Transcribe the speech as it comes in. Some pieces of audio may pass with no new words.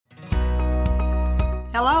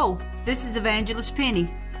Hello, this is Evangelist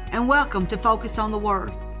Penny, and welcome to Focus on the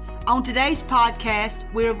Word. On today's podcast,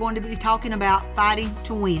 we are going to be talking about fighting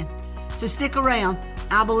to win. So stick around.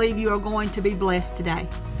 I believe you are going to be blessed today.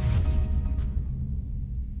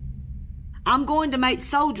 I'm going to make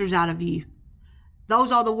soldiers out of you.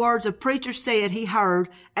 Those are the words a preacher said he heard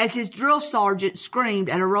as his drill sergeant screamed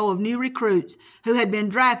at a row of new recruits who had been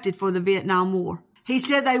drafted for the Vietnam War. He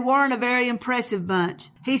said they weren't a very impressive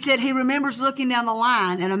bunch. He said he remembers looking down the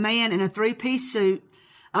line at a man in a three-piece suit,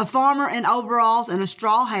 a farmer in overalls and a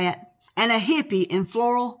straw hat, and a hippie in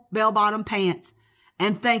floral bell-bottom pants,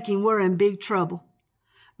 and thinking we're in big trouble.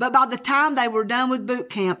 But by the time they were done with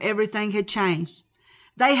boot camp, everything had changed.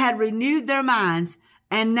 They had renewed their minds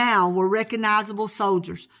and now were recognizable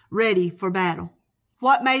soldiers ready for battle.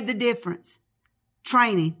 What made the difference?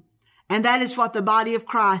 Training. And that is what the body of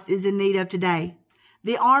Christ is in need of today.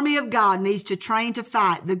 The army of God needs to train to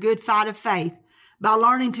fight the good fight of faith by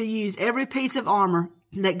learning to use every piece of armor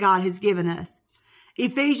that God has given us.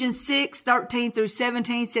 Ephesians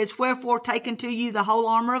 6:13-17 says, "Wherefore take unto you the whole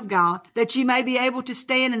armor of God, that you may be able to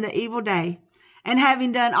stand in the evil day. And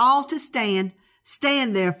having done all to stand,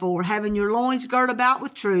 stand therefore, having your loins girt about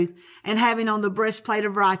with truth, and having on the breastplate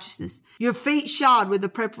of righteousness, your feet shod with the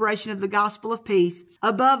preparation of the gospel of peace,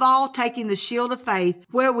 above all taking the shield of faith,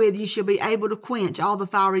 wherewith you shall be able to quench all the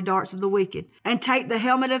fiery darts of the wicked, and take the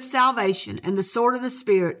helmet of salvation and the sword of the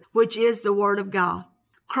Spirit, which is the word of God."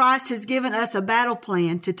 Christ has given us a battle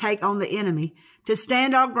plan to take on the enemy, to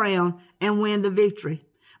stand our ground and win the victory.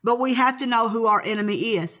 But we have to know who our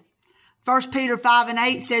enemy is. 1 Peter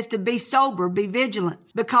 5:8 says to be sober, be vigilant,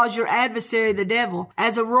 because your adversary, the devil,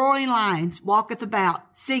 as a roaring lion, walketh about,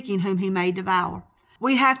 seeking whom he may devour.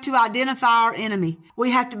 We have to identify our enemy.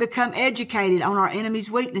 We have to become educated on our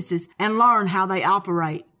enemy's weaknesses and learn how they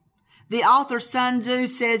operate. The author Sun Tzu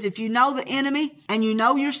says, if you know the enemy and you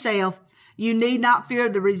know yourself, you need not fear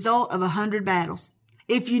the result of 100 battles.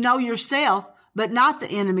 If you know yourself, but not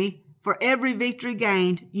the enemy, for every victory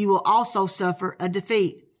gained, you will also suffer a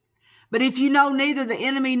defeat. But if you know neither the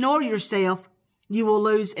enemy nor yourself, you will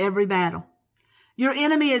lose every battle. Your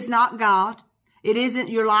enemy is not God. It isn't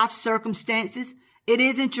your life circumstances. It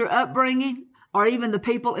isn't your upbringing or even the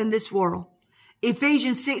people in this world.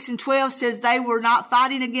 Ephesians 6:12 says they were not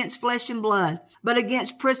fighting against flesh and blood, but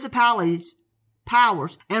against principalities,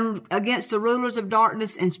 powers, and against the rulers of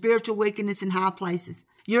darkness and spiritual wickedness in high places.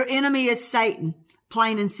 Your enemy is Satan,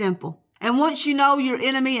 plain and simple. And once you know your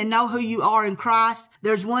enemy and know who you are in Christ,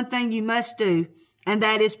 there's one thing you must do, and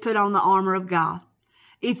that is put on the armor of God.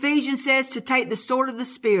 Ephesians says to take the sword of the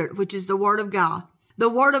Spirit, which is the Word of God. The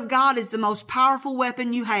Word of God is the most powerful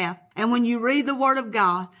weapon you have. And when you read the Word of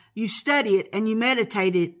God, you study it and you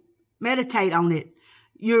meditate on it.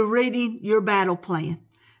 You're reading your battle plan.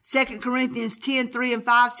 2 Corinthians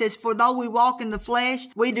 10:3-5 says, "For though we walk in the flesh,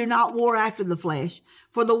 we do not war after the flesh.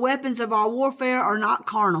 For the weapons of our warfare are not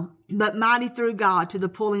carnal, but mighty through God to the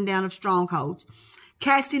pulling down of strongholds,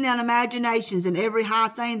 casting down imaginations and every high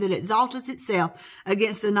thing that exalteth itself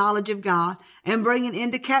against the knowledge of God, and bringing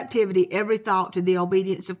into captivity every thought to the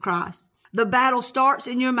obedience of Christ." The battle starts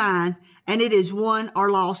in your mind, and it is won or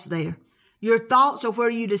lost there. Your thoughts are where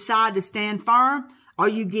you decide to stand firm or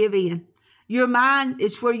you give in. Your mind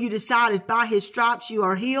is where you decide if by his stripes you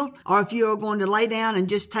are healed or if you are going to lay down and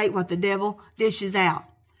just take what the devil dishes out.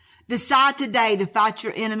 Decide today to fight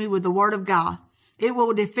your enemy with the Word of God. It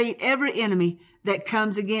will defeat every enemy that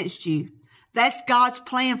comes against you. That's God's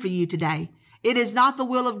plan for you today. It is not the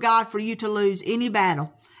will of God for you to lose any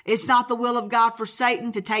battle. It's not the will of God for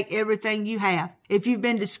Satan to take everything you have. If you've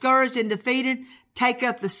been discouraged and defeated, take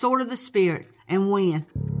up the sword of the Spirit and win.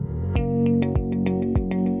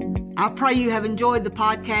 I pray you have enjoyed the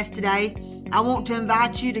podcast today. I want to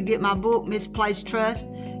invite you to get my book, Misplaced Trust.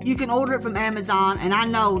 You can order it from Amazon, and I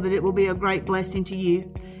know that it will be a great blessing to you.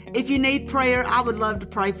 If you need prayer, I would love to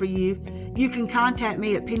pray for you. You can contact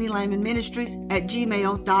me at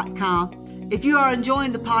pennylaymanministries@gmail.com. If you are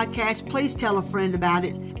enjoying the podcast, please tell a friend about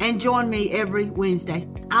it and join me every Wednesday.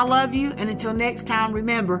 I love you, and until next time,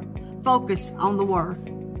 remember, focus on the Word.